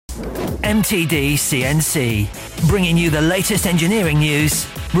MTDCNC, bringing you the latest engineering news,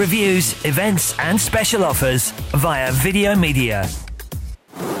 reviews, events and special offers via video media.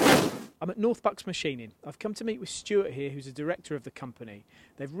 I'm at North Bucks Machining. I've come to meet with Stuart here, who's the director of the company.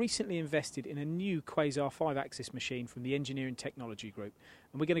 They've recently invested in a new Quaser 5-axis machine from the Engineering Technology Group,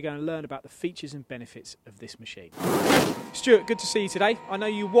 and we're going to go and learn about the features and benefits of this machine. Stuart, good to see you today. I know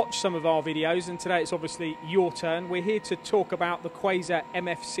you watch some of our videos, and today it's obviously your turn. We're here to talk about the Quaser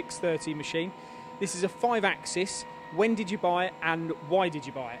MF630 machine. This is a 5-axis. When did you buy it, and why did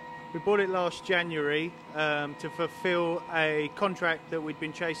you buy it? We bought it last January to fulfil a contract that we'd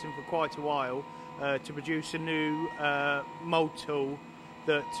been chasing for quite a while to produce a new mould tool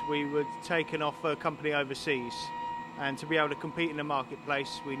that we were taking off a company overseas. And to be able to compete in the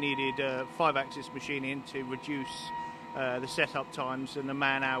marketplace, we needed a 5-axis machining to reduce the setup times and the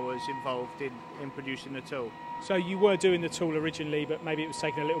man hours involved in producing the tool. So you were doing the tool originally, but maybe it was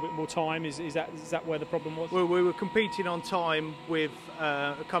taking a little bit more time. Is that where the problem was? Well, we were competing on time with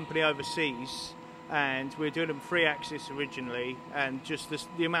a company overseas, and we were doing them 3-axis originally, and just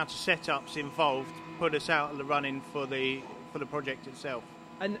the amount of setups involved put us out of the running for the project itself.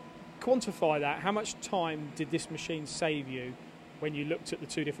 And quantify that. How much time did this machine save you when you looked at the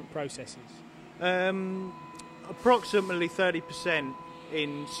two different processes? Approximately 30%.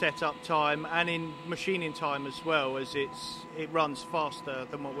 In setup time and in machining time as well, as it runs faster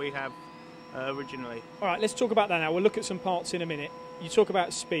than what we have originally. All right, let's talk about that now. We'll look at some parts in a minute. You talk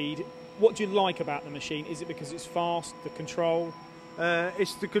about speed. What do you like about the machine? Is it because it's fast, the control?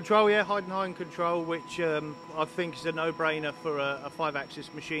 It's the control, yeah, hide and hide control, which I think is a no-brainer for a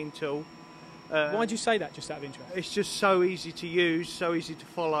 5-axis machine tool. Why do you say that, just out of interest? It's just so easy to use, so easy to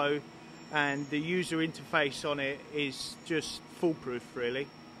follow, and the user interface on it is just foolproof, really.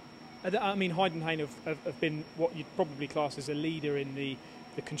 I mean, Hyde and Hain have been what you'd probably class as a leader in the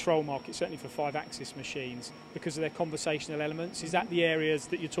control market, certainly for 5-axis machines, because of their conversational elements. Is that the areas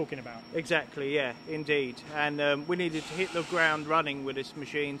that you're talking about? Exactly, yeah, indeed. And we needed to hit the ground running with this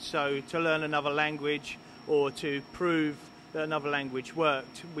machine, so to learn another language or to prove that another language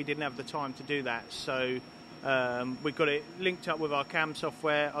worked, we didn't have the time to do that. So we got it linked up with our CAM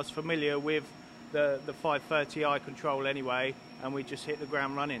software. I was familiar with the 530i control anyway, and we just hit the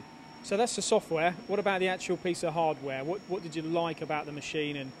ground running. So that's the software. What about the actual piece of hardware? What did you like about the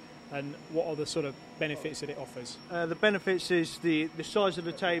machine, and what are the sort of benefits that it offers? The benefits is the size of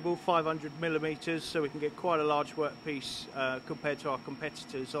the table, 500 millimeters, so we can get quite a large workpiece compared to our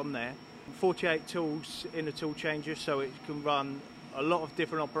competitors on there. 48 tools in the tool changer, so it can run a lot of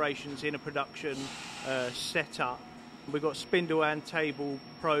different operations in a production setup. We've got spindle and table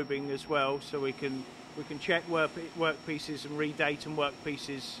probing as well, so we can check workpieces and redate and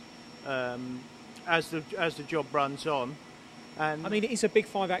workpieces as the job runs on. And I mean, it is a big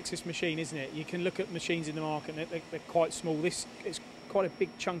 5-axis machine, isn't it? You can look at machines in the market and they're quite small. This is quite a big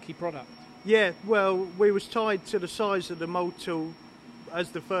chunky product. Yeah, well, we was tied to the size of the mould tool as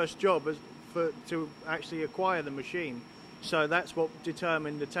the first job to actually acquire the machine. So that's what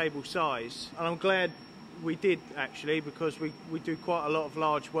determined the table size. And I'm glad we did, actually, because we do quite a lot of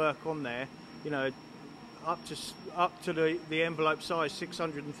large work on there. You know, up to the envelope size,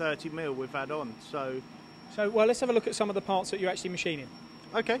 630 mil we've had on. So well, let's have a look at some of the parts that you're actually machining.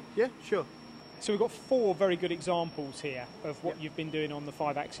 Okay, yeah, sure. So we've got 4 very good examples here of what you've been doing on the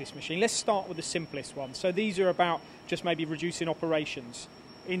 5-axis machine. Let's start with the simplest one. So these are about just maybe reducing operations.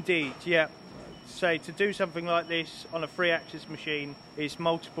 Indeed, yeah. Say to do something like this on a 3-axis machine is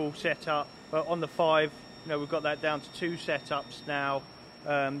multiple setup, but on the 5, you know, we've got that down to 2 setups now.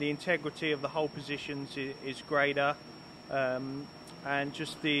 The integrity of the hole positions is greater, and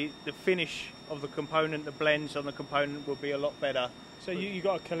just the finish of the component, the blends on the component will be a lot better. So you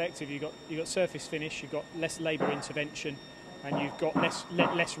got a collective, you got surface finish, you've got less labour intervention, and you've got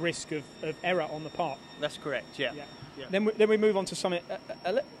less risk of error on the part. That's correct, yeah. Then we move on to something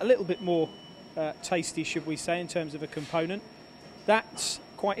a little bit more tasty, should we say, in terms of a component. That's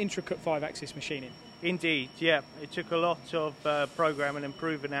quite intricate 5-axis machining. Indeed, yeah. It took a lot of programming and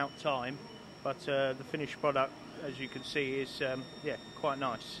proving out time, but the finished product, as you can see, is quite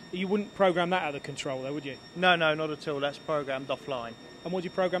nice. You wouldn't program that out of the control, though, would you? No, not at all. That's programmed offline. And what do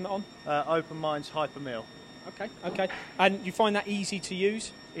you program that on? OpenMind's Hypermill. Okay. And you find that easy to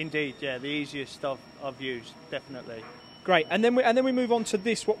use? Indeed, yeah. The easiest stuff I've used, definitely. Great. And then we move on to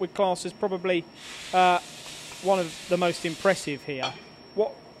this, what we'd class as probably one of the most impressive here.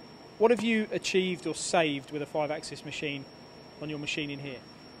 What have you achieved or saved with a 5-axis machine on your machine in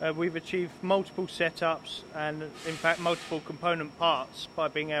here? We've achieved multiple setups and, in fact, multiple component parts by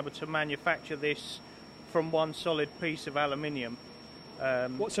being able to manufacture this from one solid piece of aluminium.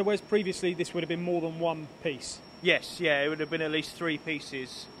 So whereas previously this would have been more than one piece? Yes, yeah, it would have been at least 3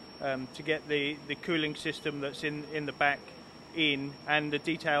 pieces to get the cooling system that's in the back in, and the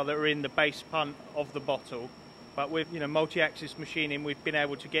detail that are in the base punt of the bottle. But with multi-axis machining, we've been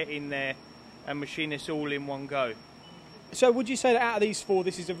able to get in there and machine this all in one go. So would you say that out of these 4,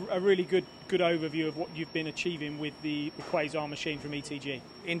 this is a really good overview of what you've been achieving with the Quaser machine from ETG?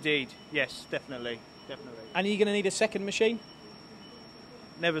 Indeed, yes, definitely. And are you going to need a second machine?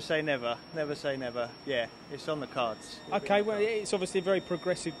 Never say never, never say never. Yeah, it's on the cards. Okay, well, it's obviously a very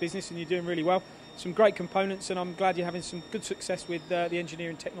progressive business and you're doing really well. Some great components, and I'm glad you're having some good success with the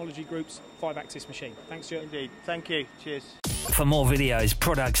Engineering Technology Group's 5-axis machine. Thanks, Stuart. Indeed. Thank you. Cheers. For more videos,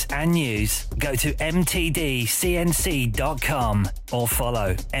 products and news, go to mtdcnc.com or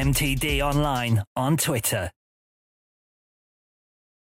follow MTD Online on Twitter.